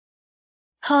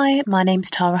Hi, my name's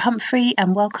Tara Humphrey,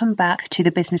 and welcome back to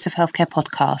the Business of Healthcare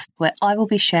podcast, where I will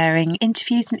be sharing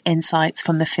interviews and insights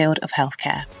from the field of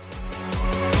healthcare.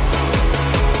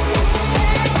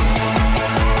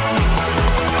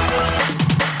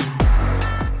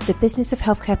 The Business of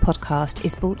Healthcare podcast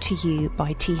is brought to you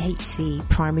by THC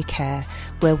Primary Care,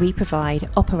 where we provide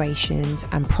operations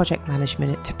and project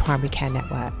management to primary care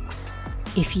networks.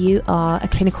 If you are a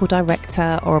clinical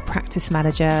director or a practice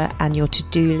manager and your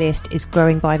to-do list is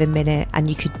growing by the minute and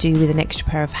you could do with an extra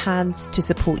pair of hands to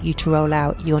support you to roll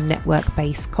out your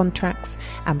network-based contracts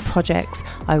and projects,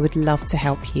 I would love to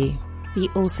help you. We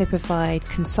also provide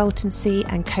consultancy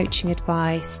and coaching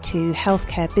advice to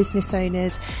healthcare business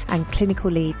owners and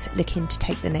clinical leads looking to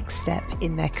take the next step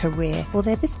in their career or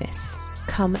their business.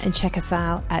 Come and check us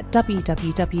out at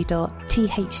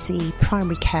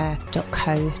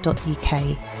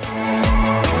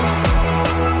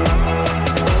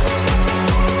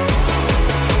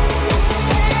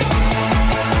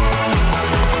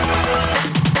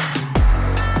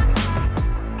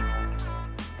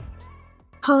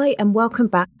Hi, and welcome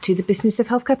back to the Business of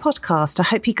Healthcare podcast. I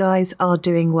hope you guys are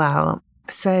doing well.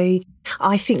 So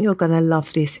I think you're going to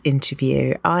love this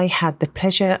interview. I had the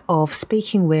pleasure of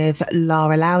speaking with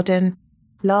Lara Loudon.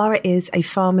 Lara is a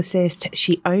pharmacist.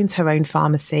 She owns her own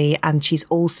pharmacy, and she's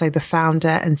also the founder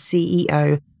and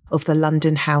CEO of the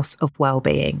London House of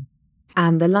Wellbeing.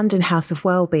 And the London House of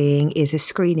Wellbeing is a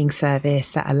screening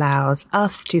service that allows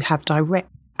us to have direct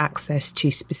access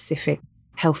to specific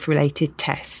health-related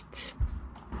tests.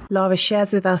 Lara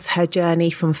shares with us her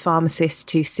journey from pharmacist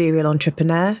to serial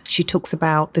entrepreneur. She talks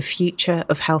about the future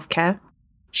of healthcare.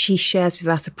 She shares with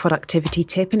us a productivity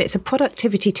tip, and it's a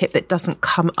productivity tip that doesn't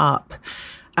come up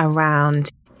around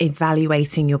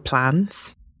evaluating your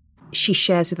plans. She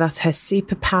shares with us her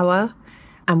superpower,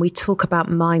 and we talk about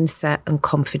mindset and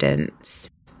confidence.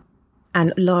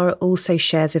 And Lara also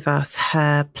shares with us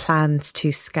her plans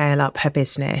to scale up her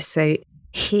business. So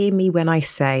hear me when I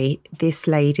say this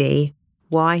lady,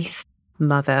 wife,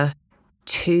 mother,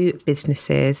 2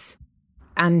 businesses,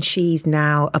 and she's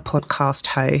now a podcast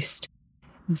host.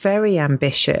 Very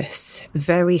ambitious,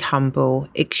 very humble,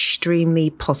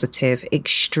 extremely positive,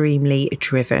 extremely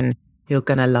driven. You're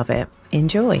going to love it.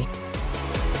 Enjoy.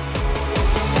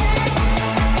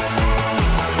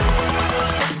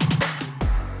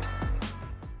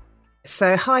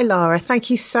 So, hi, Lara. Thank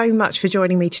you so much for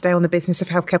joining me today on the Business of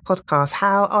Healthcare podcast.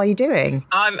 How are you doing?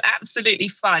 I'm absolutely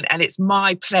fine. And it's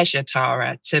my pleasure,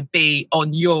 Tara, to be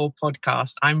on your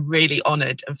podcast. I'm really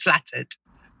honoured and flattered.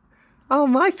 Oh,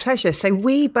 my pleasure. So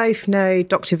we both know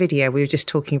Dr. Vidya, we were just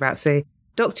talking about. So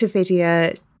Dr.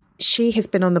 Vidya, she has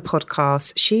been on the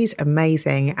podcast. She's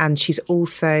amazing. And she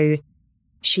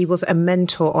was a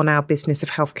mentor on our Business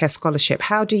of Healthcare scholarship.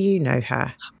 How do you know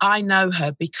her? I know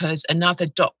her because another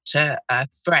doctor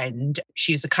friend,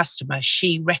 she was a customer,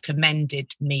 she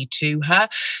recommended me to her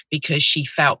because she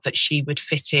felt that she would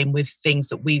fit in with things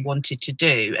that we wanted to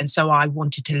do. And so I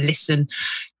wanted to listen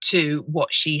to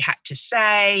what she had to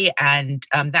say. And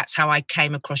that's how I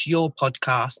came across your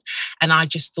podcast. And I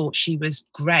just thought she was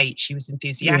great. She was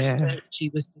enthusiastic. Yeah. She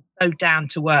was so down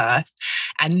to earth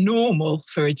and normal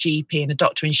for a GP and a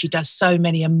doctor. And she does so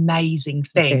many amazing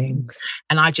things.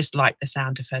 And I just like the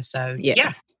sound of her. So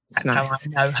yeah that's nice. How I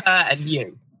know her and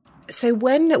you. So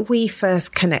when we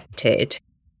first connected,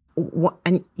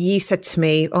 and you said to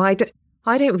me, I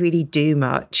don't really do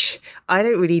much. I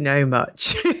don't really know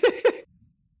much.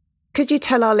 Could you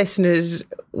tell our listeners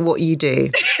what you do?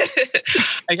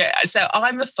 Okay, so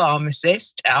I'm a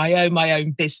pharmacist. I own my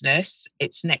own business.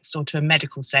 It's next door to a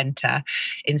medical centre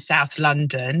in South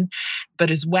London. But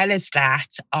as well as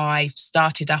that, I've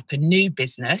started up a new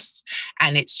business,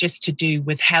 and it's just to do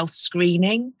with health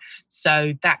screening.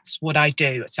 So that's what I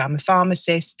do. So I'm a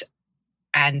pharmacist,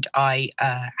 and I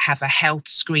have a health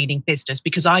screening business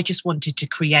because I just wanted to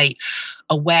create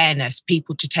awareness,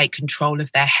 people to take control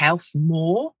of their health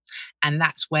more. And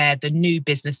that's where the new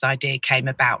business idea came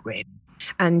about, really.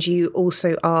 And you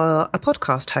also are a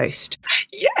podcast host.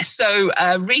 Yeah, so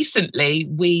recently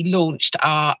we launched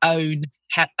our own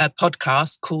a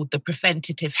podcast called the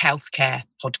Preventative Healthcare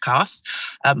Podcast,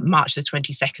 March the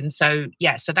 22nd. So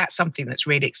that's something that's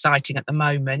really exciting at the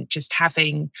moment, just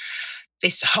having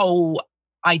this whole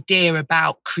idea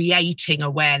about creating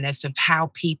awareness of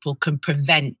how people can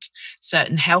prevent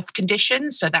certain health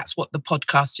conditions. So that's what the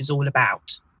podcast is all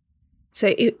about. So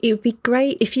it would be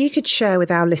great if you could share with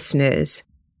our listeners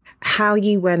how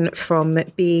you went from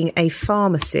being a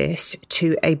pharmacist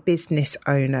to a business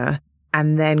owner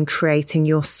and then creating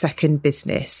your second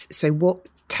business. So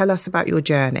tell us about your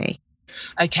journey.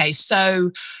 Okay,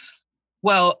 so,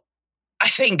 well, I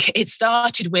think it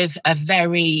started with a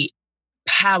very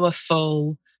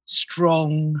powerful,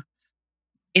 strong,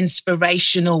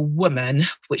 inspirational woman,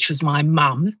 which was my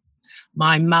mum.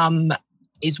 My mum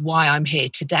is why I'm here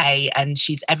today, and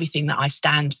she's everything that I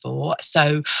stand for.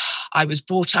 So I was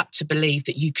brought up to believe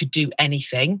that you could do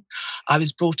anything. I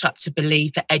was brought up to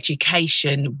believe that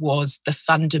education was the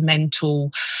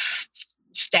fundamental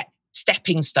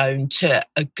stepping stone to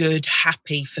a good,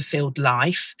 happy, fulfilled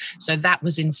life. So that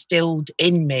was instilled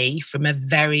in me from a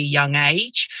very young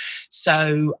age.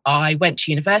 So I went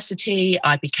to university,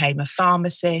 I became a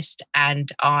pharmacist,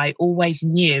 and I always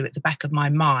knew at the back of my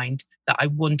mind that I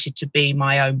wanted to be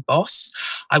my own boss.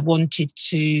 I wanted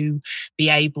to be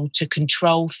able to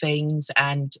control things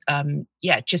and,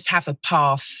 just have a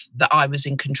path that I was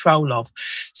in control of.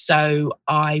 So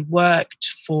I worked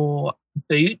for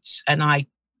Boots and I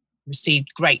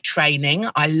received great training.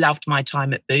 I loved my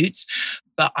time at Boots,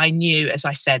 but I knew, as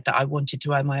I said, that I wanted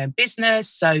to own my own business.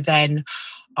 So then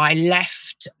I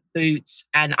left Boots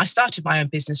and I started my own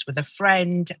business with a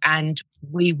friend, and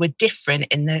we were different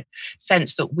in the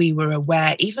sense that we were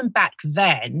aware, even back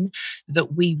then,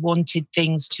 that we wanted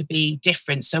things to be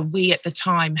different. So we at the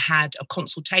time had a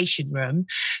consultation room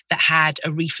that had a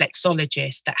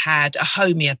reflexologist, that had a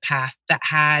homeopath, that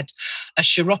had a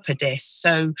chiropodist.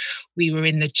 So we were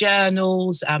in the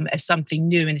journals as something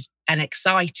new and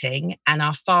exciting, and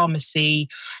our pharmacy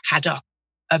had a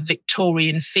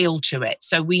Victorian feel to it.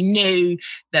 So we knew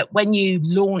that when you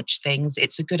launch things,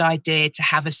 it's a good idea to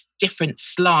have a different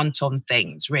slant on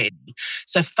things, really.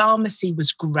 So pharmacy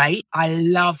was great. I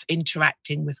love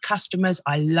interacting with customers.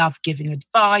 I love giving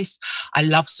advice. I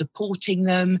love supporting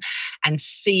them and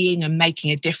seeing and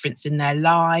making a difference in their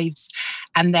lives.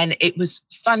 And then it was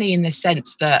funny in the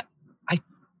sense that I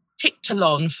ticked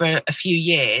along for a few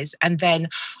years, and then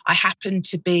I happened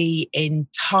to be in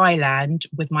Thailand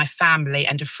with my family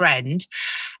and a friend,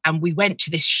 and we went to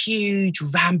this huge,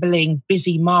 rambling,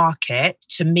 busy market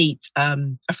to meet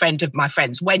a friend of my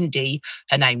friend's, Wendy,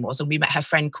 her name was, and we met her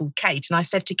friend called Kate. And I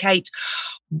said to Kate,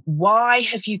 why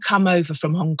have you come over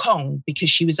from Hong Kong? Because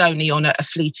she was only on a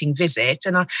fleeting visit.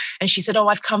 And she said, oh,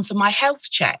 I've come for my health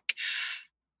check.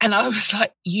 And I was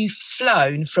like, you've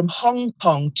flown from Hong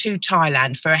Kong to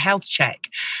Thailand for a health check?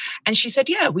 And she said,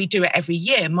 yeah, we do it every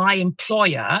year. My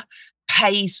employer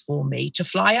pays for me to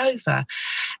fly over.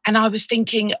 And I was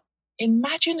thinking,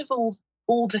 imagine if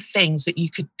all the things that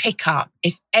you could pick up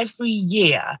if every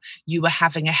year you were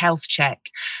having a health check.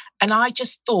 And I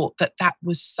just thought that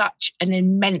was such an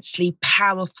immensely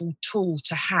powerful tool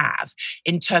to have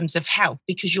in terms of health,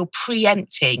 because you're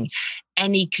preempting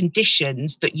any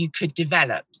conditions that you could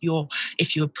develop.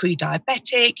 If you were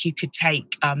pre-diabetic, you could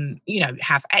take,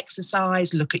 have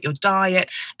exercise, look at your diet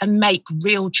and make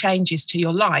real changes to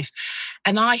your life.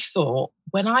 And I thought,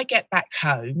 when I get back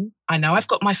home, I know I've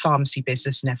got my pharmacy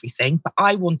business and everything, but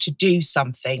I want to do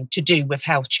something to do with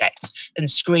health checks and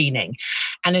screening.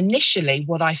 And initially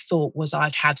what I thought was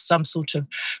I'd have some sort of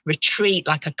retreat,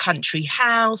 like a country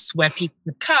house where people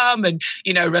would come and,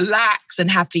 relax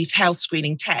and have these health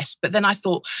screening tests. But then I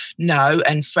thought, no,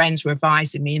 and friends were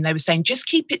advising me and they were saying, just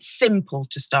keep it simple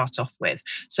to start off with.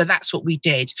 So that's what we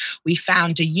did. We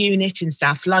found a unit in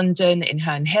South London, in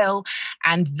Herne Hill,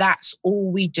 and that's all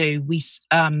we do. We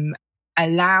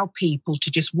allow people to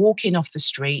just walk in off the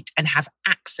street and have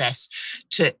access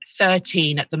to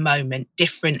 13 at the moment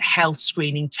different health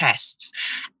screening tests.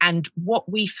 And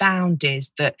what we found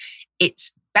is that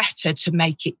it's better to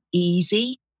make it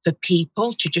easy for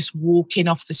people to just walk in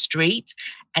off the street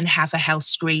and have a health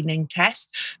screening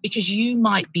test, because you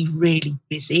might be really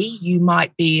busy. You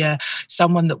might be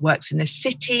someone that works in the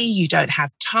city. You don't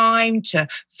have time to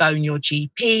phone your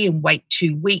GP and wait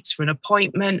 2 weeks for an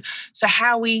appointment. So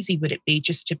how easy would it be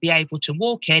just to be able to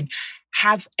walk in,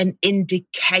 have an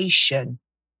indication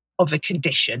of a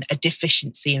condition, a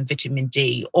deficiency in vitamin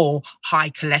D or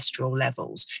high cholesterol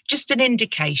levels, just an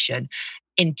indication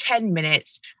in 10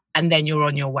 minutes, and then you're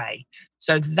on your way.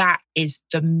 So that is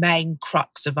the main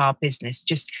crux of our business,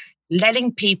 just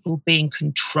letting people be in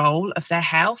control of their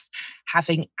health,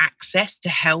 having access to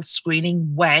health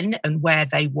screening when and where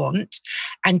they want,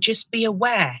 and just be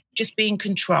aware, just be in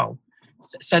control.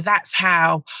 So that's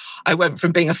how I went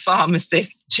from being a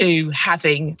pharmacist to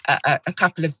having a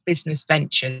couple of business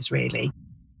ventures, really.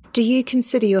 Do you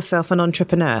consider yourself an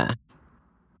entrepreneur?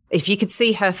 If you could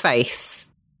see her face,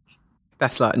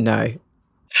 that's like, no.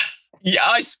 Yeah,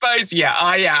 I suppose, yeah,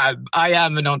 I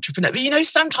am an entrepreneur. But,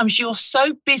 sometimes you're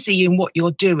so busy in what you're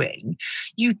doing,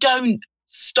 you don't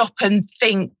stop and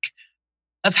think,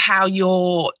 of how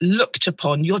you're looked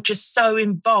upon. You're just so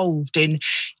involved in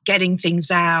getting things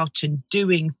out and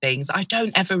doing things. I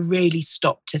don't ever really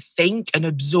stop to think and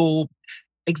absorb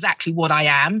exactly what I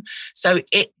am. So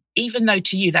even though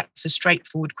to you that's a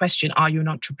straightforward question, are you an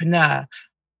entrepreneur?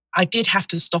 I did have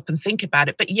to stop and think about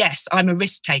it. But yes, I'm a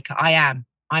risk taker. I am.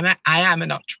 I am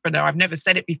an entrepreneur. I've never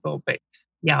said it before, but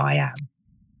yeah, I am.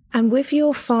 And with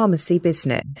your pharmacy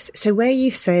business, so where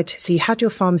you've said, so you had your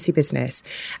pharmacy business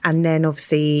and then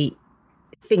obviously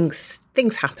things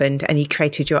happened and you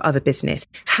created your other business.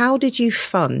 How did you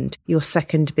fund your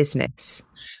second business?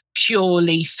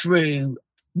 Purely through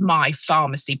my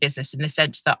pharmacy business, in the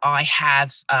sense that I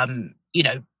have,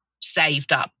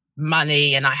 saved up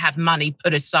money and I have money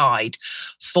put aside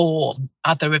for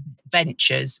other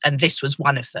ventures. And this was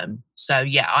one of them. So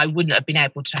yeah, I wouldn't have been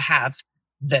able to have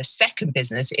the second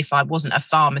business if I wasn't a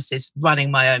pharmacist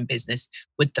running my own business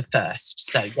with the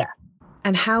first. So yeah.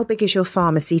 And how big is your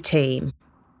pharmacy team?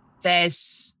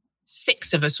 There's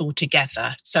 6 of us all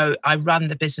together. So I run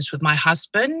the business with my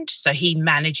husband. So he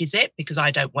manages it because I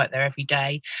don't work there every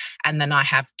day. And then I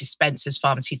have dispensers,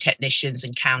 pharmacy technicians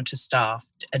and counter staff,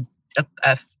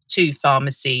 2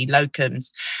 pharmacy locums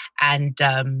and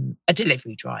a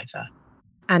delivery driver.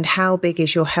 And how big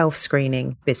is your health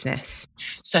screening business?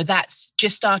 So that's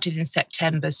just started in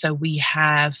September. So we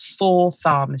have 4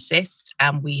 pharmacists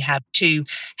and we have 2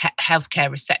 healthcare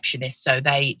receptionists. So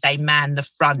they man the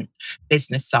front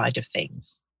business side of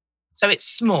things. So it's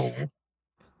small.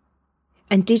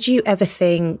 And did you ever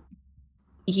think,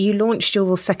 you launched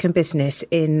your second business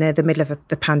in the middle of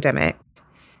the pandemic?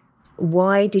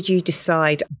 Why did you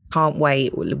decide, can't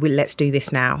wait, let's do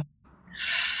this now?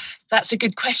 That's a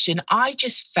good question. I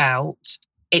just felt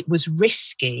it was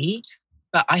risky,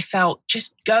 but I felt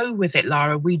just go with it,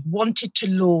 Lara. We wanted to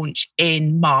launch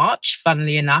in March,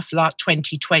 funnily enough, like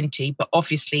 2020, but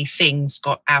obviously things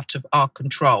got out of our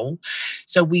control.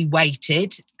 So we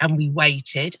waited and we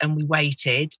waited and we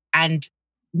waited and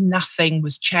nothing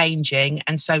was changing.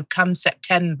 And so come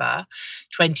September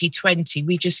 2020,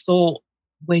 we just thought,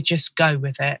 we'll just go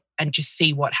with it and just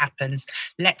see what happens.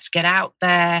 Let's get out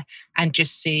there and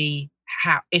just see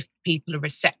if people are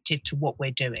receptive to what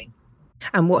we're doing.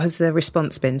 And what has the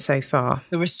response been so far?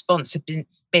 The response has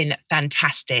been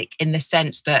fantastic in the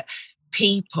sense that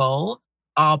people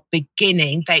are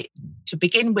beginning. To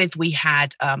begin with, we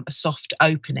had a soft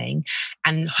opening,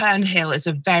 and Herne Hill is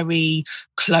a very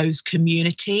closed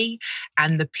community,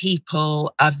 and the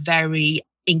people are very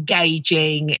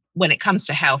engaging when it comes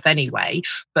to health anyway,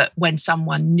 but when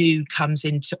someone new comes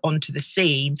onto the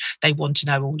scene, they want to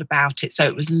know all about it. So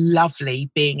it was lovely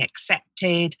being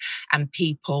accepted and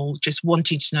people just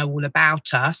wanting to know all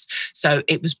about us. So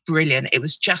it was brilliant. It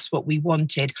was just what we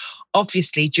wanted.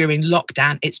 Obviously, during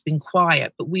lockdown, it's been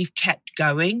quiet, but we've kept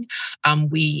going.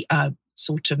 We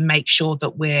sort of make sure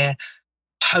that we're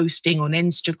posting on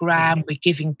Instagram, we're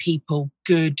giving people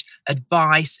good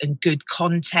advice and good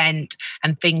content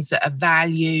and things that are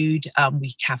valued.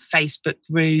 We have Facebook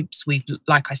groups.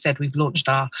 Like I said, we've launched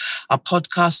our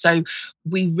podcast. So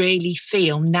we really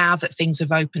feel now that things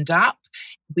have opened up,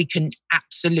 we can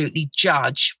absolutely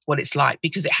judge what it's like,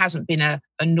 because it hasn't been a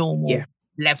normal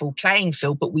level playing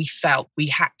field, but we felt we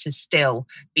had to still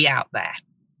be out there.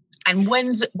 And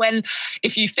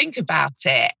if you think about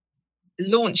it,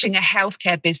 launching a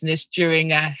healthcare business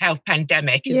during a health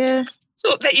pandemic is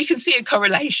sort of that you can see a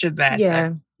correlation there.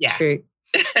 Yeah, so, true.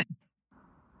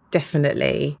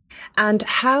 Definitely. And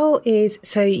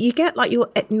so you get like your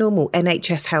normal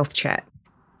NHS health check.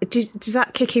 Does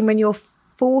that kick in when you're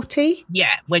 40?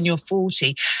 Yeah, when you're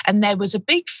 40. And there was a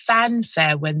big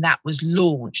fanfare when that was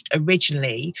launched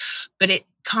originally, but it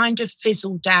kind of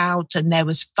fizzled out and there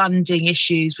was funding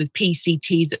issues with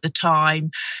PCTs at the time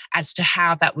as to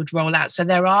how that would roll out. So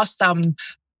there are some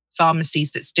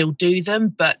pharmacies that still do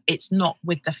them, but it's not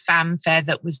with the fanfare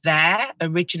that was there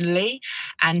originally.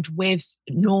 And with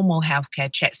normal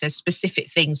healthcare checks, there's specific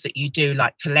things that you do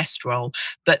like cholesterol,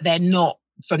 but they're not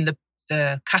from the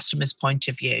customer's point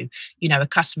of view. You know, a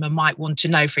customer might want to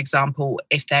know, for example,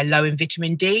 if they're low in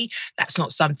vitamin D. That's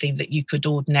not something that you could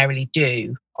ordinarily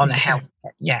do on a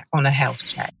health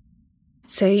check.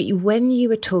 So when you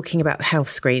were talking about the health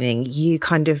screening, you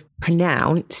kind of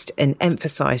pronounced and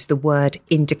emphasized the word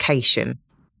indication.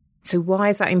 So why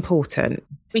is that important?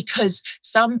 Because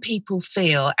some people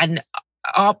feel, and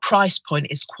our price point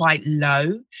is quite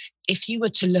low if you were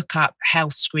to look up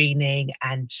health screening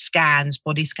and scans,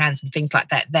 body scans and things like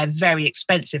that, they're very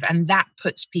expensive and that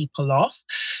puts people off.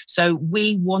 So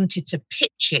we wanted to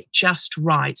pitch it just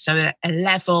right. So at a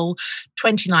level,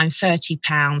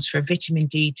 £29-30 for a vitamin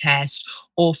D test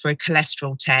or for a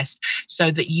cholesterol test,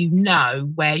 so that you know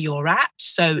where you're at.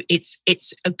 So it's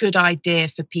a good idea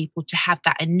for people to have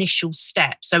that initial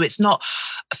step. So it's not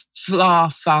a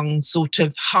far-flung sort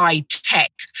of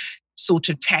high-tech sort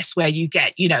of test where you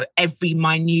get, every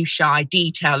minutiae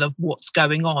detail of what's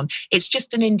going on. It's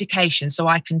just an indication. So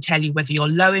I can tell you whether you're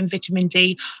low in vitamin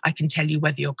D. I can tell you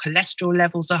whether your cholesterol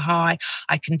levels are high.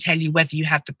 I can tell you whether you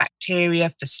have the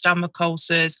bacteria for stomach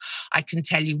ulcers. I can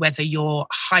tell you whether you're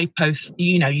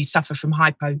you suffer from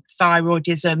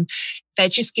hypothyroidism. They're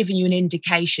just giving you an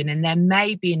indication. And there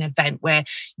may be an event where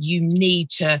you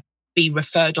need to be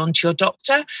referred on to your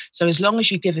doctor. So as long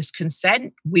as you give us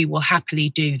consent, we will happily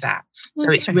do that. So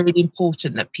It's really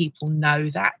important that people know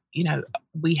that,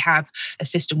 we have a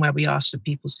system where we ask for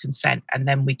people's consent and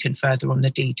then we can further on the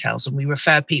details and we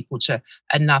refer people to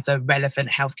another relevant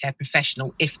healthcare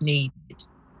professional if needed.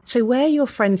 So where your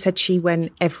friend said she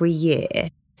went every year,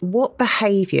 what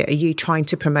behaviour are you trying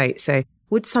to promote? So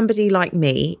would somebody like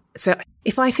me, so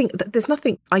if I think that there's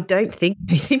nothing, I don't think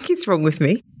anything is wrong with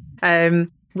me,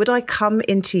 would I come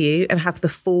into you and have the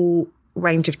full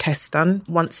range of tests done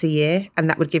once a year and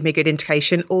that would give me a good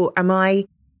indication? Or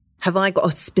have I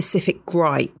got a specific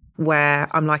gripe where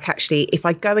I'm like, actually, if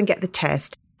I go and get the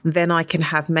test, then I can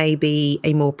have maybe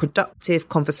a more productive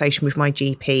conversation with my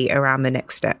GP around the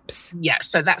next steps? Yeah,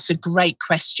 so that's a great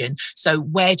question. So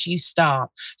where do you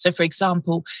start? So for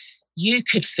example, you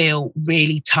could feel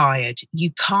really tired.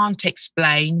 You can't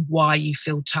explain why you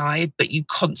feel tired, but you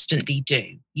constantly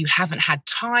do. You haven't had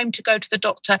time to go to the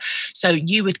doctor. So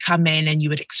you would come in and you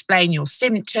would explain your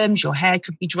symptoms. Your hair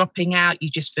could be dropping out. You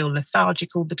just feel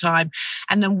lethargic all the time.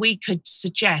 And then we could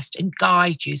suggest and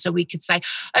guide you. So we could say,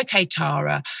 okay,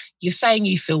 Tara, you're saying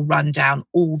you feel run down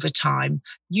all the time.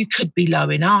 You could be low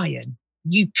in iron.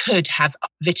 You could have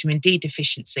vitamin D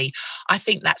deficiency. I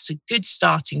think that's a good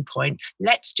starting point.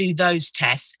 Let's do those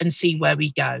tests and see where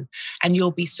we go. And you'll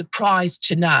be surprised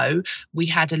to know we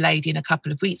had a lady in a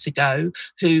couple of weeks ago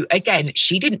who, again,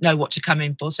 she didn't know what to come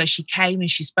in for. So she came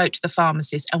and she spoke to the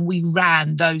pharmacist and we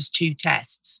ran those 2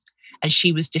 tests and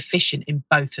she was deficient in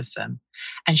both of them.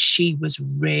 And she was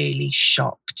really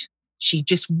shocked. She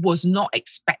just was not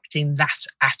expecting that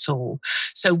at all.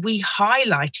 So we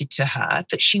highlighted to her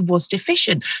that she was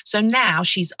deficient. So now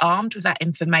she's armed with that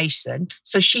information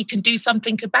so she can do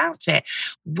something about it.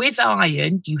 With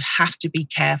iron, you have to be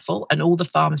careful. And all the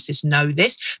pharmacists know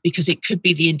this because it could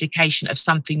be the indication of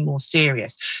something more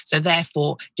serious. So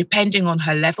therefore, depending on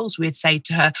her levels, we'd say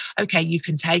to her, okay, you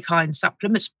can take iron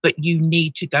supplements, but you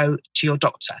need to go to your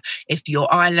doctor. If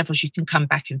your iron levels, you can come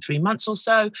back in 3 months or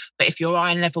so. But if your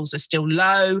iron levels are still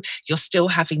low, you're still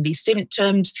having these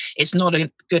symptoms, it's not a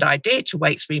good idea to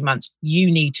wait 3 months. You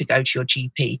need to go to your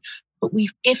GP. But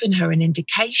we've given her an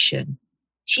indication.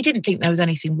 She didn't think there was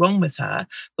anything wrong with her,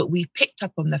 but we picked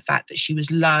up on the fact that she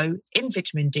was low in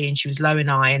vitamin D and she was low in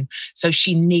iron. So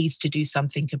she needs to do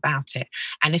something about it.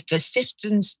 And if the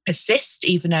symptoms persist,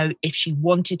 even though if she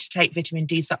wanted to take vitamin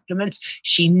D supplements,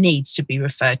 she needs to be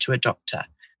referred to a doctor.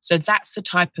 So that's the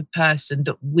type of person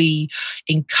that we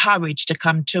encourage to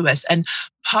come to us. And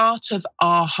part of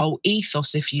our whole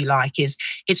ethos, if you like, is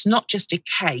it's not just a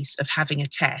case of having a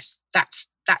test. That's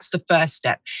the first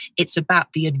step. It's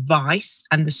about the advice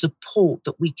and the support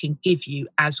that we can give you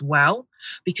as well,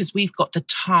 because we've got the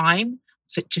time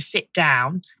to sit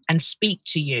down and speak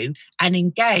to you and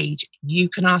engage. You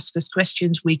can ask us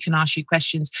questions. We can ask you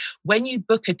questions. When you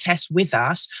book a test with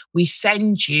us, we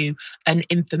send you an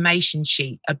information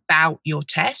sheet about your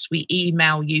test. We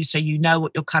email you so you know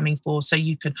what you're coming for, so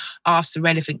you can ask the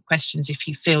relevant questions if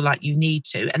you feel like you need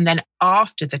to. And then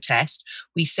after the test,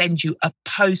 we send you a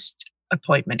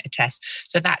post-appointment test.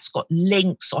 So that's got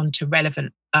links onto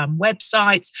relevant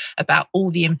websites about all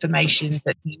the information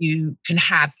that you can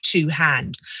have to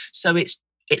hand. So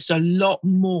it's a lot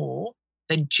more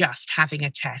than just having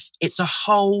a test. It's a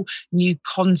whole new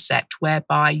concept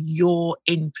whereby you're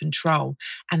in control.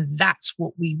 And that's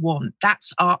what we want.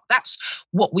 That's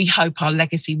what we hope our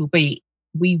legacy will be.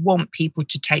 We want people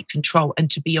to take control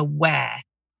and to be aware.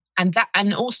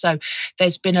 And also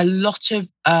there's been a lot of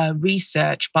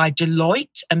research by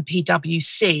Deloitte and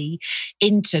PwC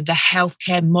into the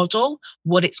healthcare model,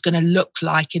 what it's going to look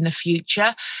like in the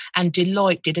future. And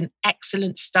Deloitte did an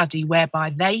excellent study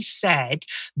whereby they said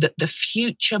that the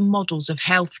future models of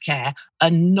healthcare are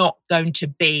not going to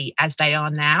be as they are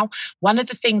now. One of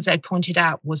the things they pointed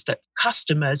out was that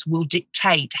customers will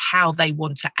dictate how they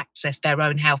want to access their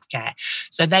own healthcare.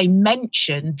 So they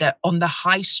mentioned that on the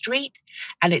high street,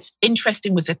 and it's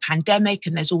interesting with the pandemic,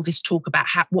 and there's all this talk about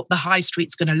what the high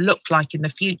street's going to look like in the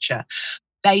future.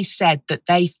 They said that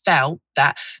they felt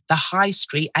that the high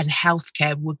street and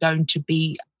healthcare were going to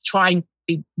be trying to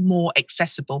be more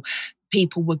accessible.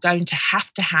 People were going to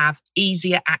have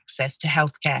easier access to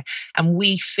healthcare. And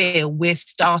we feel we're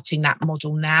starting that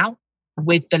model now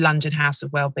with the London House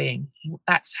of Wellbeing.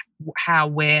 That's how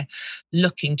we're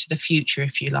looking to the future,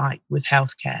 if you like, with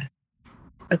healthcare.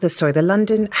 The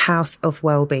London House of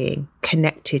Wellbeing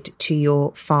connected to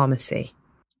your pharmacy?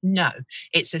 No,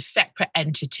 it's a separate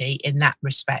entity in that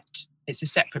respect. It's a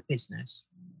separate business.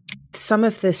 Some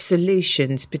of the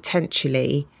solutions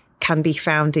potentially can be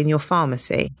found in your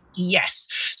pharmacy? Yes.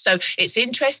 So it's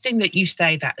interesting that you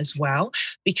say that as well,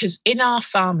 because in our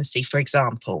pharmacy, for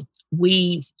example,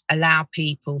 we allow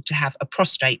people to have a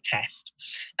prostate test,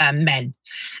 men,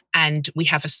 and we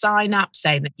have a sign up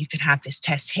saying that you can have this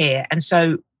test here. And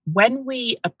so when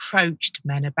we approached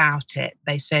men about it,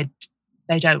 they said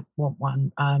they don't want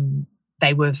one.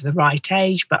 They were of the right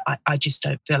age, but I just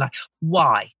don't feel like,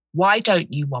 why? Why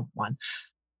don't you want one?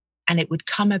 And it would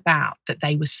come about that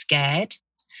they were scared.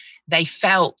 They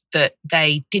felt that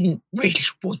they didn't really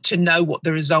want to know what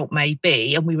the result may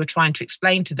be. And we were trying to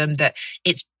explain to them that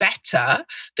it's better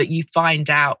that you find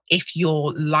out if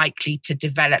you're likely to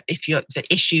develop, the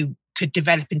issue could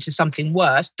develop into something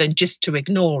worse than just to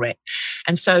ignore it.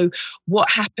 And so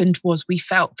what happened was we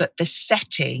felt that the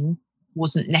setting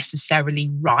wasn't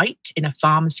necessarily right in a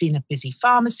pharmacy, in a busy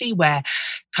pharmacy where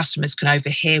customers can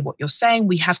overhear what you're saying.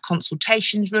 We have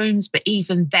consultation rooms, but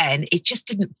even then it just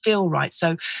didn't feel right.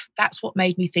 So that's what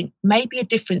made me think maybe a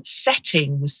different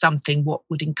setting was something what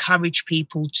would encourage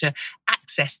people to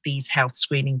access these health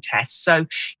screening tests. So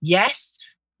yes,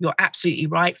 you're absolutely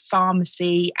right.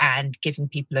 Pharmacy and giving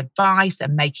people advice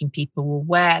and making people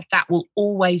aware, that will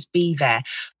always be there.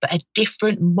 But a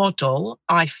different model,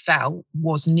 I felt,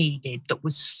 was needed that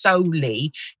was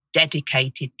solely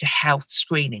dedicated to health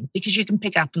screening, because you can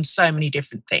pick up on so many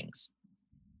different things.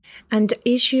 And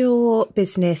is your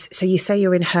business, so you say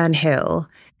you're in Herne Hill,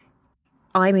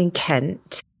 I'm in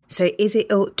Kent. So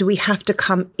do we have to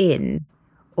come in,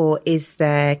 or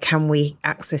can we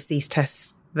access these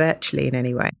tests virtually in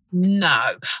any way? No,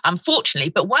 unfortunately,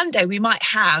 but one day we might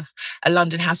have a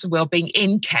London House of Wellbeing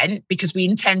in Kent, because we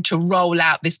intend to roll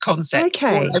out this concept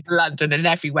all over London and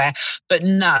everywhere. But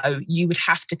no, you would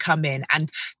have to come in,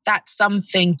 and that's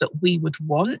something that we would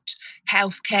want.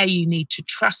 Healthcare, you need to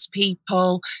trust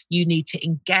people, you need to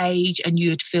engage, and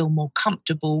you'd feel more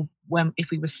comfortable if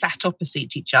we were sat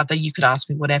opposite each other. You could ask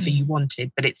me whatever you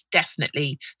wanted, but it's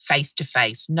definitely face to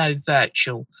face. No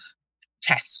virtual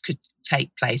tests could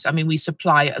take place. I mean, we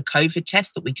supply a COVID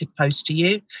test that we could post to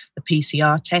you, a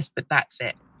PCR test, but that's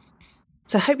it.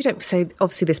 So I hope you don't. So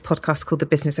obviously this podcast is called The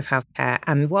Business of Healthcare,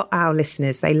 and what our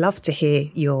listeners, they love to hear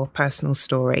your personal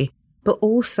story, but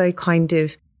also kind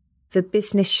of the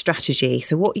business strategy.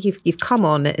 So what you've come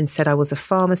on and said, I was a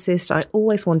pharmacist. I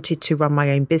always wanted to run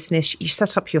my own business. You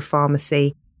set up your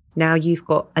pharmacy. Now you've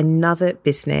got another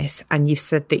business, and you've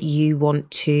said that you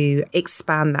want to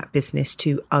expand that business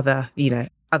to other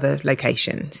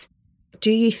locations.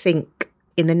 Do you think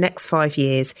in the next 5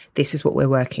 years, this is what we're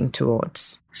working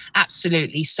towards?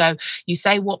 Absolutely. So you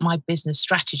say what my business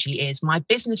strategy is. My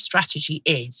business strategy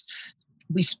is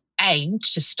we aim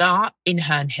to start in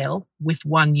Herne Hill with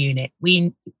one unit.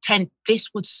 This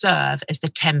would serve as the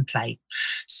template.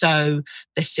 So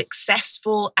the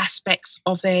successful aspects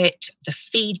of it, the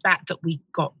feedback that we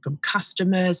got from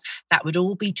customers, that would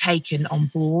all be taken on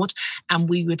board, and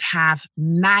we would have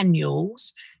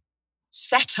manuals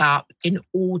set up in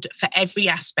order for every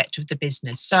aspect of the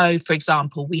business. So, for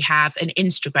example, we have an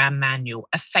Instagram manual,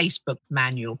 a Facebook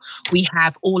manual. We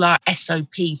have all our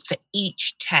SOPs for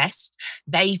each test.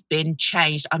 They've been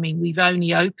changed. I mean, we've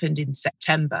only opened in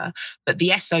September, but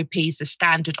the SOPs, the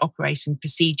standard operating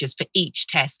procedures for each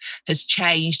test, has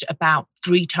changed about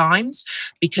 3 times,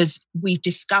 because we've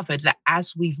discovered that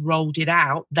as we've rolled it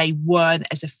out, they weren't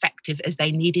as effective as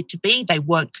they needed to be. They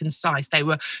weren't concise. They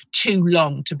were too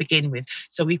long to begin with.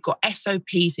 So we've got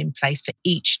SOPs in place for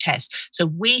each test. So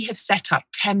we have set up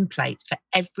templates for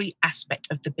every aspect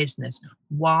of the business.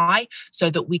 Why? So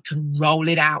that we can roll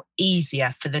it out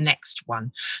easier for the next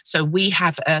one. So we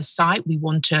have a site. We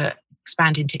want to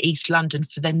expand into East London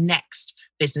for the next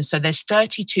business. So there's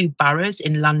 32 boroughs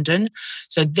in London.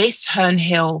 So this Herne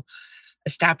Hill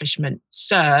establishment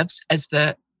serves as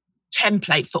the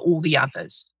template for all the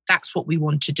others. That's what we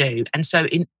want to do. And so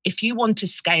if you want to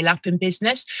scale up in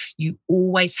business, you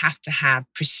always have to have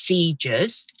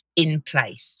procedures in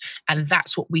place. And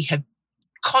that's what we have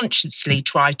consciously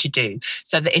tried to do,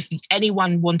 so that if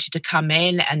anyone wanted to come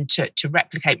in and to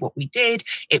replicate what we did,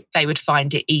 they would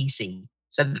find it easy.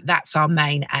 So that's our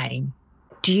main aim.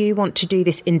 Do you want to do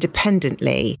this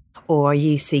independently, or are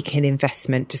you seeking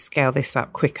investment to scale this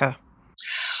up quicker?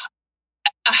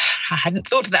 I hadn't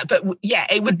thought of that, but yeah,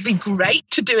 it would be great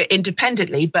to do it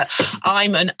independently, but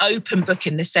I'm an open book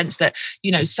in the sense that,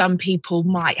 some people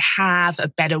might have a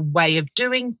better way of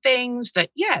doing things that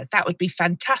would be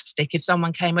fantastic if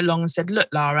someone came along and said, look,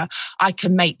 Lara, I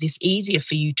can make this easier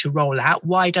for you to roll out.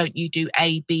 Why don't you do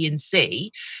A, B, and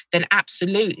C? Then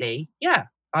absolutely,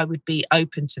 I would be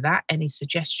open to that. Any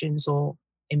suggestions or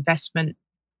investment?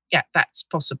 Yeah, that's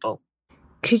possible.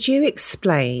 Could you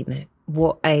explain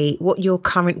what your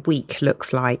current week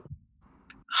looks like?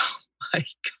 Oh my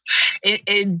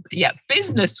God.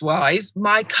 Business wise,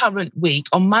 my current week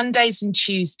on Mondays and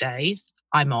Tuesdays,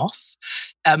 I'm off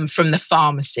from the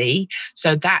pharmacy.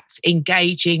 So that's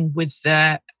engaging with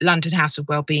the London House of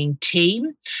Wellbeing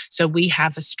team. So we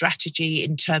have a strategy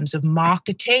in terms of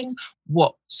marketing.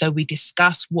 So we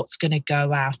discuss what's going to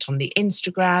go out on the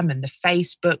Instagram and the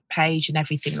Facebook page and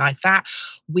everything like that.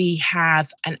 We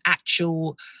have an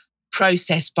actual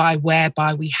process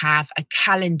whereby we have a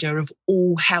calendar of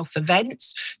all health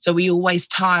events. So we always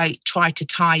try to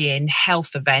tie in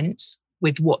health events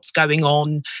with what's going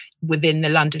on within the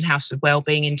London House of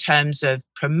Wellbeing in terms of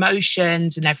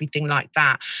promotions and everything like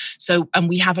that. So, and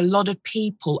we have a lot of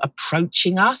people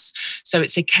approaching us. So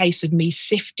it's a case of me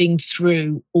sifting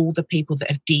through all the people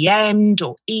that have DM'd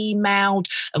or emailed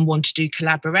and want to do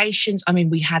collaborations. I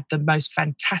mean, we had the most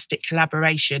fantastic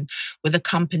collaboration with a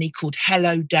company called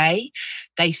Hello Day.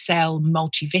 They sell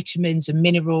multivitamins and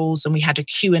minerals, and we had a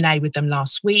Q&A with them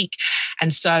last week.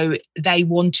 And so they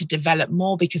want to develop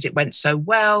more because it went so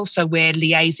well. So we're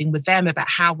liaising with them about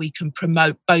how we can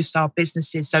promote both our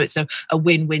businesses. So it's a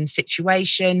win-win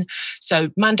situation. So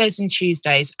Mondays and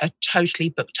Tuesdays are totally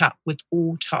booked up with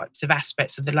all types of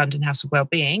aspects of the London House of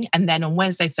Wellbeing. And then on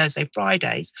Wednesday, Thursday,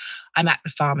 Fridays, I'm at the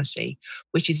pharmacy,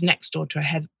 which is next door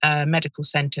to a medical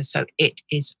centre. So it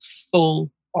is full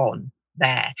on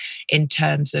there in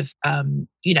terms of,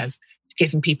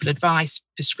 giving people advice,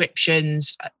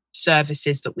 prescriptions,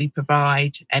 services that we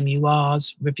provide,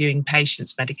 MURs, reviewing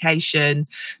patients' medication,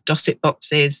 dossier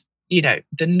boxes,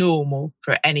 the normal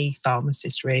for any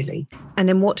pharmacist, really. And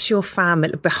then what's your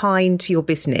family behind your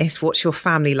business? What's your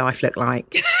family life look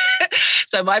like?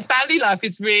 So my family life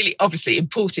is really obviously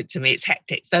important to me. It's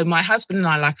hectic. So my husband and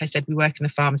I, like I said, we work in the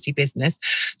pharmacy business.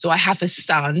 So I have a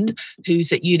son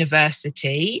who's at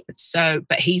university.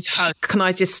 But he's home. Can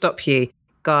I just stop you?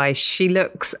 Guys, she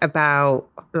looks about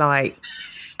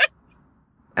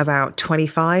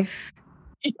 25.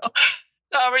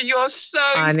 Lara, you're so...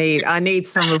 I need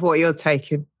some of what you're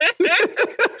taking.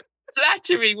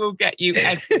 Flattery will get you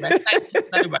everywhere. Thank you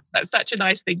so much. That's such a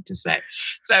nice thing to say.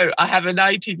 So I have a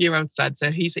 19-year-old son,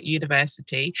 so he's at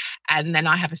university. And then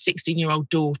I have a 16-year-old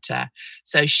daughter.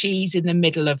 So she's in the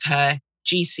middle of her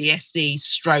GCSE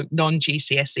stroke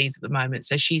non-GCSEs at the moment.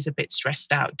 So she's a bit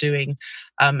stressed out doing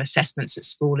assessments at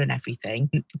school and everything.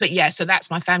 But yeah, so that's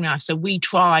my family life. So we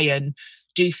try and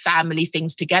do family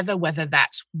things together, whether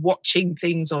that's watching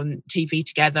things on TV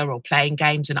together or playing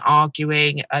games and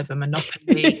arguing over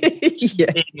Monopoly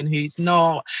and who's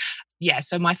not. Yeah,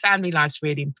 so my family life's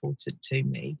really important to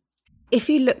me. If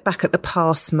you look back at the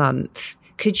past month,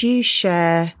 could you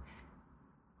share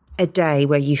a day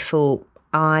where you thought,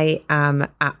 I am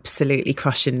absolutely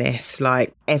crushing this,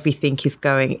 like everything is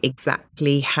going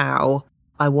exactly how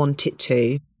I want it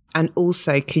to? And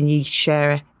also, can you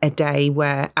share a day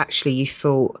where actually you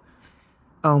thought,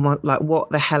 oh my, like, what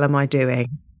the hell am I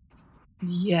doing?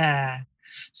 Yeah.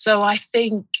 So I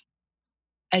think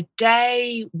a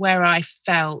day where I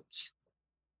felt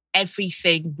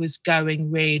everything was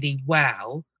going really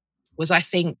well was, I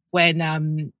think,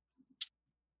 when,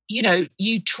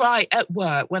 you try at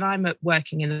work, when I'm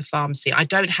working in the pharmacy, I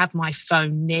don't have my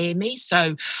phone near me.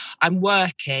 So I'm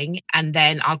working and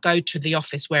then I'll go to the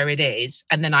office where it is.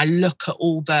 And then I look at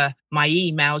all my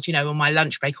emails, on my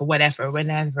lunch break or whatever,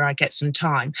 whenever I get some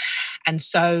time. And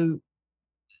so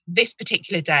this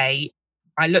particular day,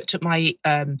 I looked at my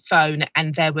phone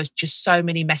and there were just so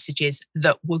many messages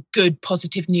that were good,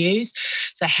 positive news.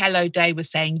 So Hello Day was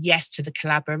saying yes to the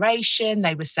collaboration.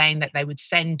 They were saying that they would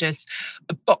send us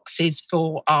boxes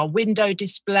for our window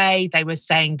display. They were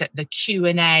saying that the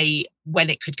Q&A, when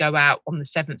it could go out on the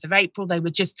 7th of April, they were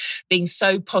just being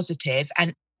so positive,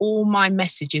 and all my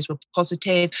messages were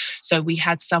positive. So we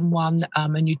had someone, a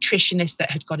nutritionist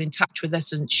that had got in touch with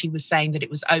us, and she was saying that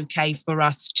it was okay for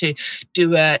us to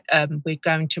do we're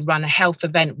going to run a health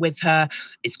event with her.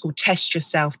 It's called Test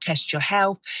Yourself, Test Your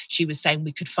Health. She was saying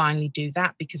we could finally do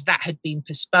that because that had been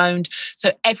postponed. So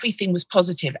everything was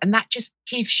positive, and that just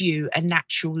gives you a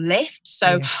natural lift.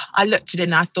 So I looked at it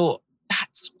and I thought,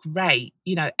 that's great.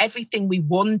 Everything we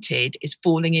wanted is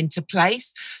falling into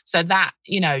place. So that,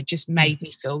 just made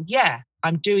me feel,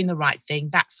 I'm doing the right thing.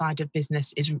 That side of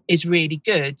business is really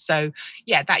good. So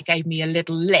that gave me a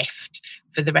little lift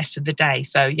for the rest of the day.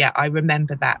 So I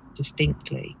remember that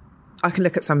distinctly. I can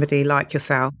look at somebody like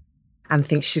yourself and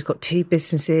think she's got 2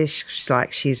 businesses.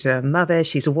 She's a mother,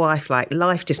 she's a wife,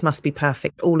 life just must be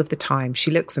perfect all of the time.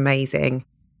 She looks amazing.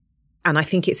 And I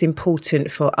think it's important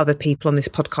for other people on this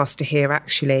podcast to hear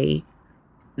actually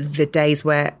the days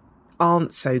where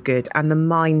aren't so good and the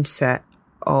mindset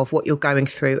of what you're going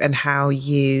through and how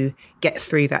you get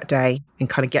through that day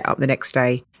and kind of get up the next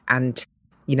day and,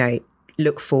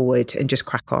 look forward and just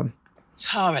crack on.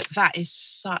 Tara, that is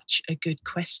such a good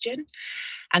question.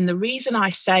 And the reason I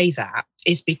say that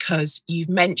is because you've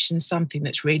mentioned something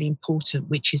that's really important,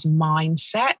 which is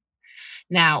mindset.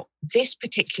 Now, this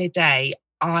particular day,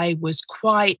 I was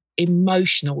quite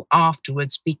emotional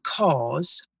afterwards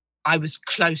because I was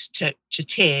close to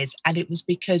tears, and it was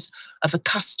because of a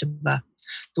customer.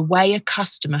 The way a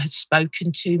customer had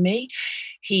spoken to me,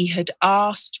 he had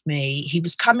asked me, he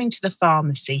was coming to the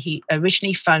pharmacy. He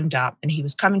originally phoned up and he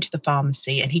was coming to the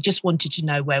pharmacy and he just wanted to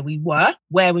know where we were.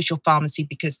 Where was your pharmacy?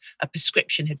 Because a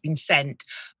prescription had been sent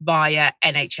via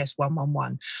NHS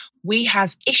 111. We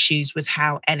have issues with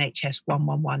how NHS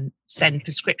 111 send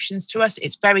prescriptions to us.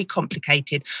 It's very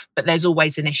complicated, but there's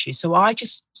always an issue. So I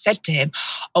just said to him,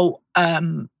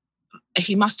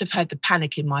 he must have heard the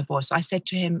panic in my voice. I said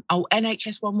to him,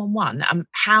 NHS 111,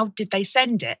 how did they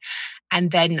send it?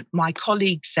 And then my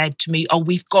colleague said to me,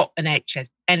 we've got an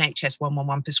NHS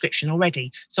 111 prescription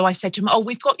already. So I said to him,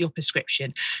 we've got your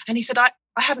prescription. And he said, I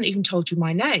haven't even told you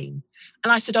my name.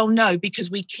 And I said, no,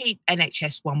 because we keep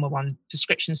NHS 111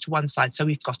 prescriptions to one side, so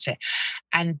we've got it.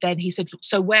 And then he said,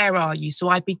 so where are you? So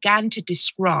I began to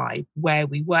describe where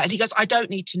we were. And he goes, I don't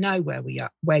need to know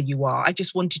where you are. I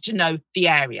just wanted to know the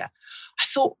area. I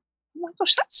thought, oh my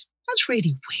gosh, that's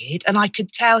really weird. And I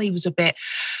could tell he was a bit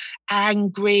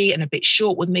angry and a bit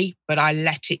short with me, but I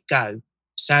let it go.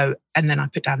 So, and then I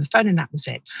put down the phone and that was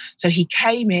it. So he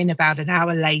came in about an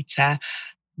hour later.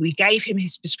 We gave him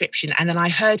his prescription. And then I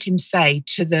heard him say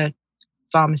to the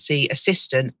pharmacy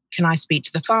assistant, can I speak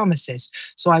to the pharmacist?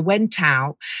 So I went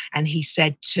out and he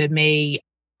said to me,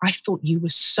 I thought you were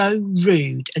so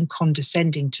rude and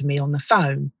condescending to me on the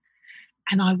phone.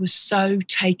 And I was so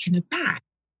taken aback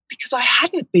because I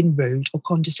hadn't been rude or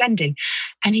condescending.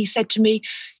 And he said to me,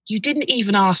 you didn't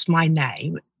even ask my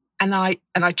name. And I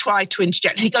tried to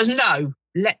interject. And he goes, no,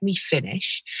 let me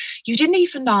finish. You didn't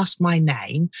even ask my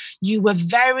name. You were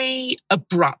very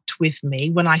abrupt with me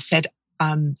when I said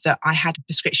that I had a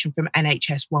prescription from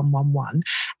NHS 111.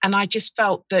 And I just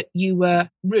felt that you were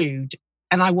rude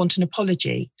and I want an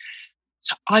apology.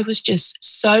 So I was just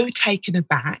so taken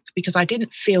aback because I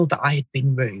didn't feel that I had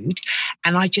been rude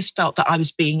and I just felt that I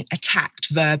was being attacked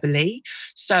verbally.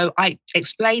 So I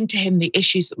explained to him the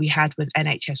issues that we had with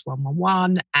NHS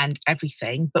 111 and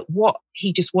everything. But what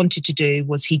he just wanted to do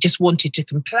was he just wanted to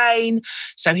complain.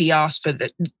 So he asked for the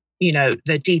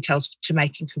details to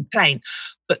make a complaint.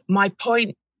 But my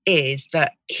point is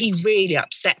that he really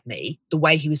upset me, the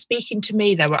way he was speaking to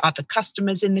me. There were other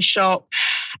customers in the shop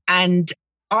and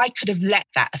I could have let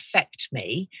that affect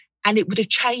me and it would have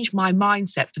changed my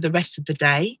mindset for the rest of the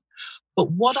day.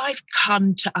 But what I've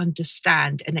come to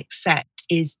understand and accept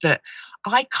is that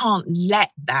I can't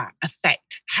let that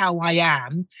affect how I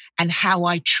am and how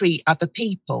I treat other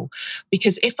people.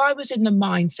 Because if I was in the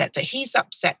mindset that he's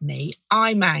upset me,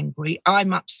 I'm angry,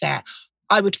 I'm upset,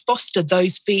 I would foster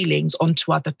those feelings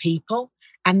onto other people.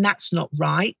 And that's not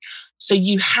right. So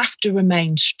you have to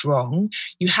remain strong.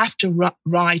 You have to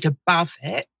ride above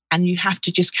it and you have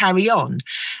to just carry on.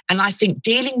 And I think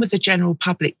dealing with the general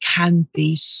public can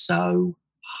be so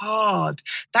hard.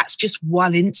 That's just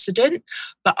one incident,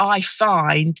 but I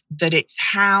find that it's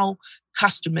how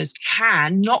customers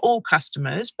can, not all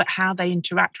customers, but how they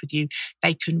interact with you,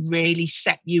 they can really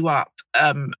set you up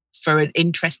for an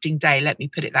interesting day. Let me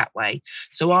put it that way.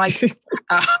 So I have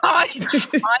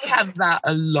that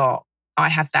a lot. I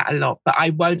have that a lot, but I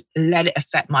won't let it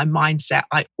affect my mindset.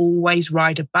 I always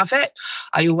ride above it.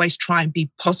 I always try and be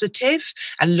positive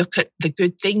and look at the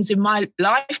good things in my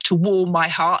life to warm my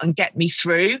heart and get me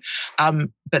through.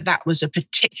 But that was a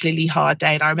particularly hard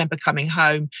day. And I remember coming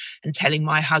home and telling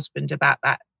my husband about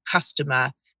that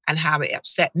customer and how it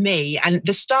upset me and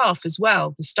the staff as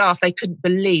well. The staff, they couldn't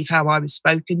believe how I was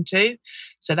spoken to.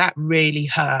 So that really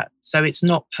hurt. So it's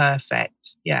not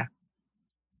perfect. Yeah.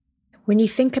 When you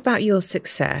think about your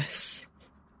success,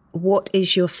 what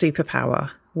is your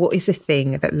superpower? What is the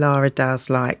thing that Lara does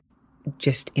like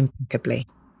just impeccably?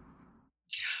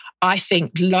 I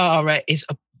think Lara is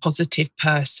a positive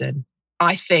person.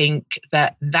 I think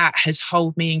that has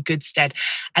held me in good stead.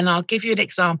 And I'll give you an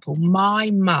example.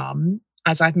 My mum,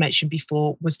 as I've mentioned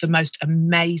before, was the most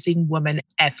amazing woman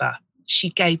ever. She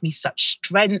gave me such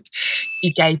strength.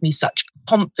 She gave me such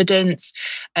confidence.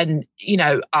 And,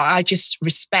 I just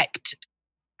respect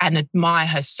and admire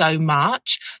her so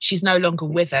much. She's no longer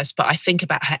with us, but I think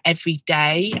about her every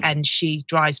day and she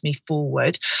drives me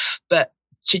forward. But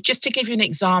just to give you an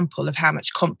example of how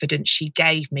much confidence she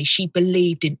gave me, she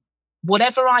believed in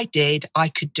whatever I did, I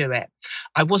could do it.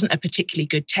 I wasn't a particularly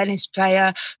good tennis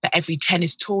player, but every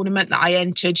tennis tournament that I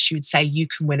entered, she would say, "You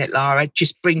can win it, Lara.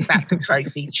 Just bring back the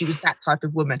trophy." She was that type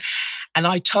of woman. And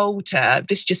I told her,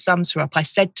 this just sums her up. I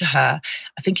said to her,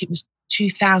 I think it was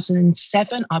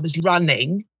 2007, I was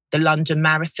running the London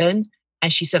Marathon.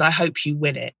 And she said, "I hope you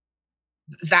win it."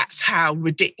 That's how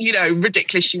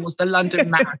ridiculous she was, the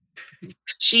London Marathon.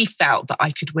 She felt that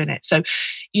I could win it. So,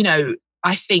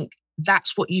 I think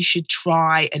that's what you should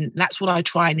try. And that's what I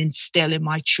try and instill in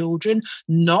my children,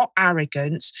 not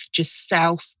arrogance, just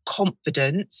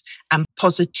self-confidence and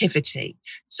positivity.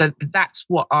 So that's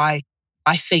what I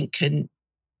think can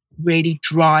really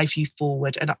drive you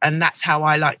forward. And that's how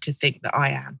I like to think that I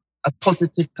am, a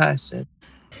positive person.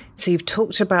 So you've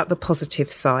talked about the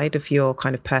positive side of your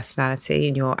kind of personality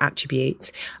and your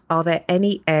attributes. Are there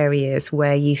any areas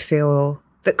where you feel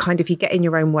that kind of you get in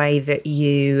your own way that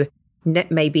you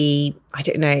maybe, I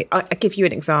don't know, I'll give you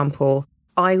an example.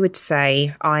 I would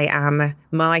say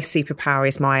my superpower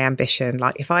is my ambition.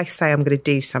 Like if I say I'm going to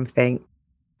do something,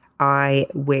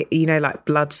 like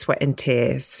blood, sweat and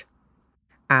tears.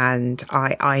 And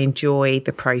I enjoy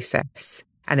the process.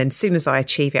 And then as soon as I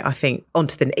achieve it, I think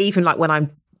even like when I'm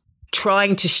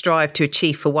trying to strive to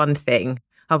achieve for one thing,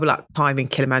 I'll be like climbing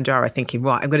Kilimanjaro thinking,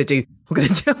 right, I'm going to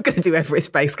do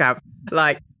Everest Base Camp.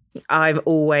 Like I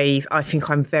think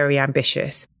I'm very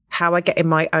ambitious. How I get in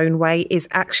my own way is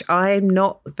actually, I'm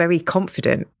not very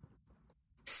confident.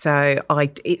 So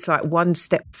it's like one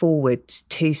step forward,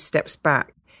 two steps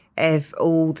back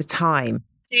all the time.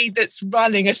 That's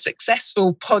running a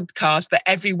successful podcast that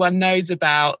everyone knows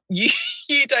about. You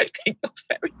don't think you're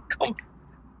very confident.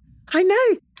 I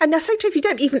know. And I say to you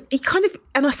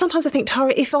sometimes I think,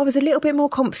 Tara, if I was a little bit more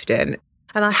confident,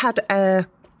 and I had a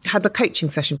coaching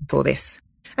session before this,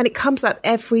 and it comes up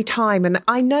every time, and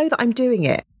I know that I'm doing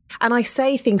it. And I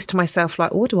say things to myself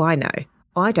like, what do I know?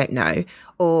 I don't know.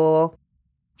 Or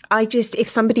if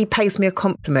somebody pays me a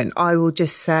compliment, I would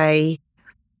just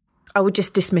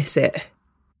dismiss it.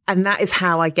 And that is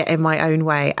how I get in my own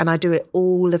way. And I do it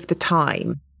all of the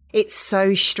time. It's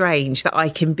so strange that I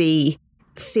can be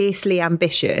fiercely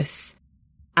ambitious.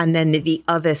 And then the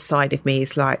other side of me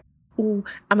is like, oh,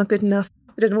 am I good enough?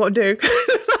 I don't know what to do.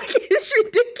 It's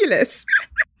ridiculous.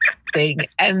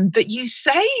 And that you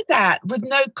say that with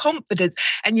no confidence.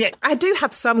 And yet I do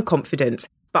have some confidence,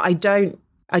 but I do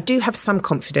have some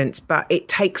confidence, but it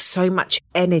takes so much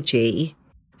energy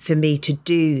for me to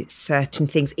do certain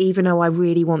things, even though I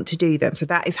really want to do them. So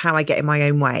that is how I get in my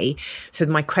own way. So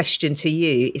my question to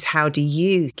you is, how do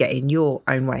you get in your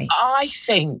own way? I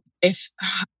think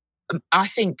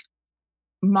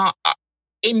my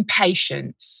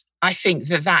impatience, I think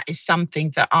that is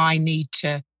something that I need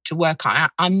to work on.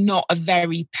 I'm not a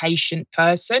very patient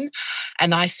person.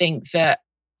 And I think that,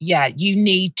 you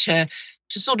need to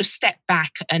sort of step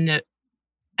back and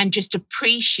just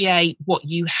appreciate what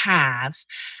you have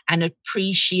and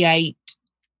appreciate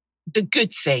the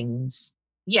good things.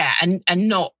 Yeah. And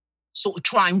not sort of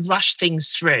try and rush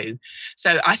things through.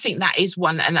 So I think that is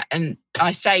one, and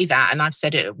I say that, and I've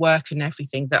said it at work and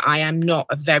everything, that I am not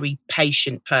a very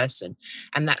patient person,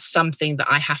 and that's something that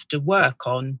I have to work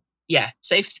on. Yeah.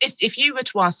 So if you were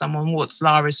to ask someone what's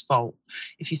Lara's fault,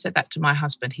 if you said that to my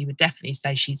husband, he would definitely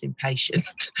say she's impatient.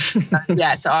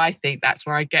 Yeah. So I think that's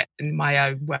where I get in my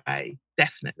own way.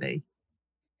 Definitely.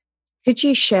 Could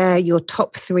you share your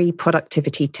top 3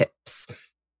 productivity tips?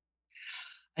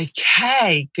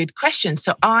 Okay, good question.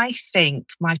 So I think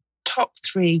my top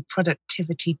 3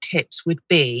 productivity tips would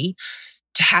be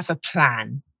to have a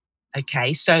plan.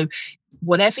 Okay, so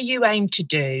whatever you aim to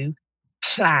do,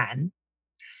 plan.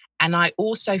 And I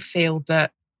also feel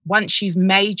that once you've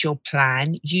made your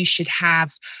plan, you should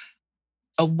have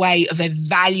a way of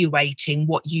evaluating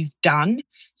what you've done.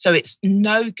 So it's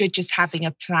no good just having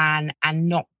a plan and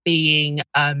not being,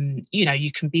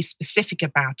 you can be specific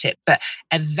about it, but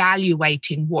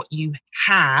evaluating what you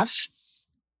have.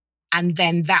 And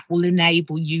then that will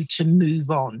enable you to move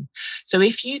on. So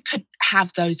if you could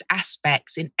have those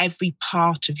aspects in every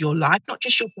part of your life, not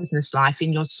just your business life,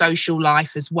 in your social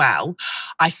life as well,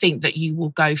 I think that you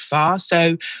will go far.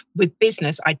 So with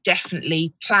business, I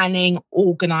definitely planning,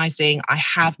 organizing. I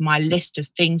have my list of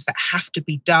things that have to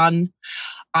be done.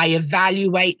 I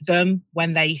evaluate them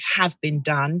when they have been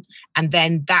done. And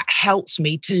then that helps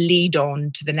me to lead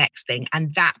on to the next thing.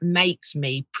 And that makes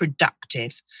me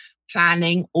productive.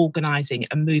 Planning, organising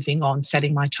and moving on,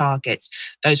 setting my targets.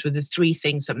 Those were the 3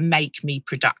 things that make me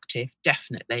productive,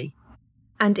 definitely.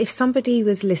 And if somebody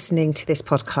was listening to this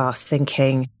podcast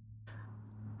thinking,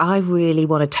 I really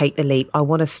want to take the leap, I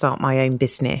want to start my own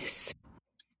business.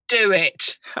 Do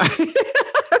it.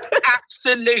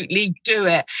 Absolutely do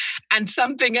it. And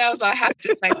something else I have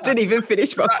to say. I didn't even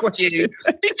finish my question.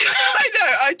 I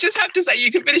know, I just have to say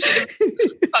you can finish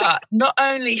it. But not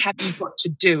only have you got to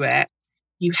do it,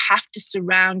 you have to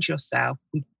surround yourself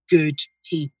with good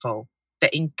people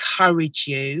that encourage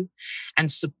you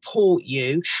and support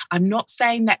you. I'm not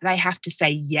saying that they have to say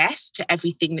yes to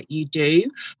everything that you do,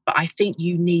 but I think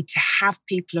you need to have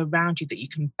people around you that you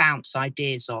can bounce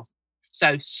ideas off.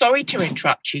 So sorry to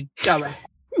interrupt you. Go ahead.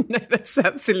 No, that's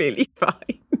absolutely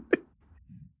fine.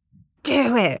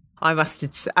 Do it. I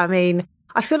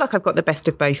feel like I've got the best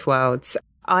of both worlds.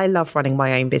 I love running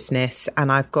my own business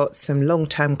and I've got some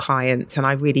long-term clients and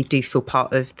I really do feel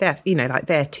part of their, like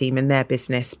their team and their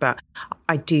business. But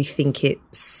I do think I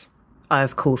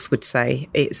of course would say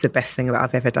it's the best thing that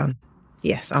I've ever done.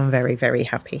 Yes, I'm very, very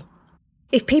happy.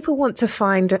 If people want to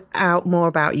find out more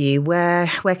about you, where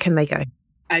can they go?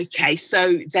 Okay,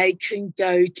 so they can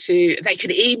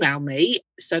email me.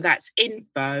 So that's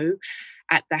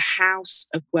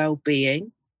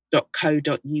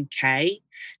info@thehouseofwellbeing.co.uk.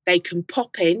 They can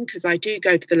pop in because I do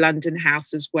go to the London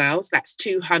house as well. So that's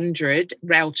 200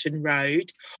 Railton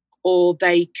Road. Or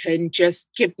they can just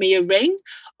give me a ring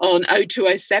on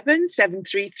 0207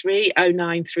 733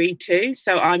 0932.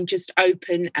 So I'm just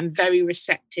open and very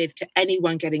receptive to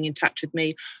anyone getting in touch with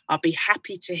me. I'll be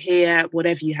happy to hear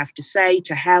whatever you have to say,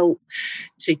 to help,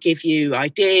 to give you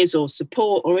ideas or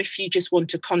support. Or if you just want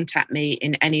to contact me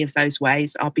in any of those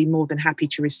ways, I'll be more than happy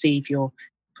to receive your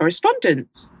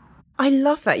correspondence. I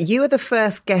love that. You are the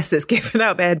first guest that's given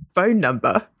out their phone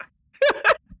number.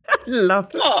 Love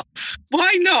that. What?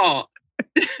 Why not?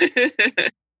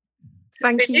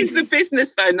 Thank you. It is the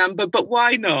business phone number, but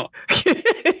why not?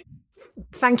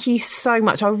 Thank you so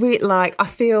much. I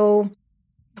feel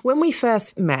when we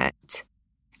first met,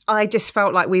 I just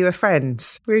felt like we were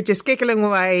friends. We were just giggling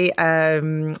away.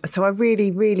 So I really,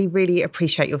 really, really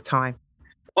appreciate your time.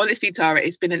 Honestly, Tara,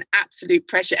 it's been an absolute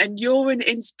pleasure and you're an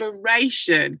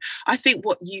inspiration. I think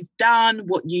what you've done,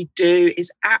 what you do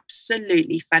is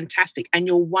absolutely fantastic and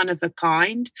you're one of a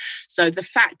kind. So the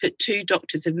fact that 2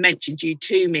 doctors have mentioned you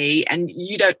to me and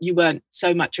you weren't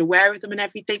so much aware of them and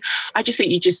everything, I just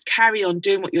think you just carry on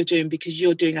doing what you're doing because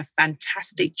you're doing a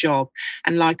fantastic job.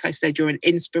 And like I said, you're an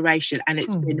inspiration and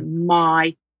it's been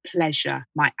my pleasure,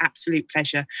 my absolute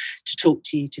pleasure to talk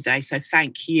to you today. So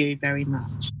thank you very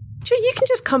much. You can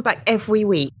just come back every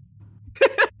week.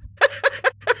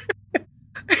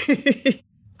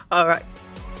 All right.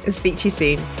 I'll speak to you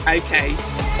soon. Okay.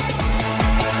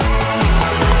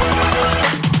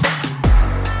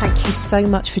 Thank you so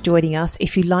much for joining us.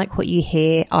 If you like what you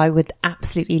hear, I would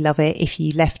absolutely love it if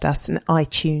you left us an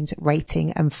iTunes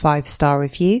rating and 5-star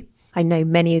review. I know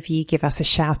many of you give us a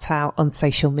shout out on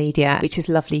social media, which is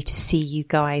lovely to see you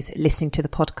guys listening to the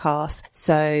podcast.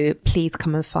 So please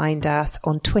come and find us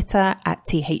on Twitter at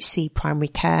THC Primary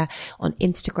Care, on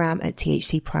Instagram at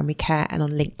THC Primary Care, and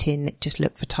on LinkedIn, just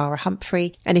look for Tara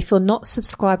Humphrey. And if you're not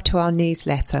subscribed to our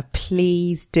newsletter,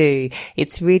 please do.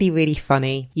 It's really, really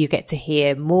funny. You get to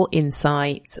hear more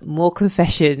insights, more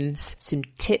confessions, some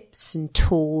tips and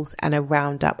tools, and a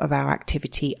roundup of our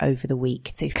activity over the week.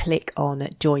 So click on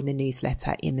join the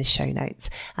newsletter in the show notes,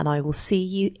 and I will see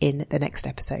you in the next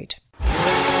episode.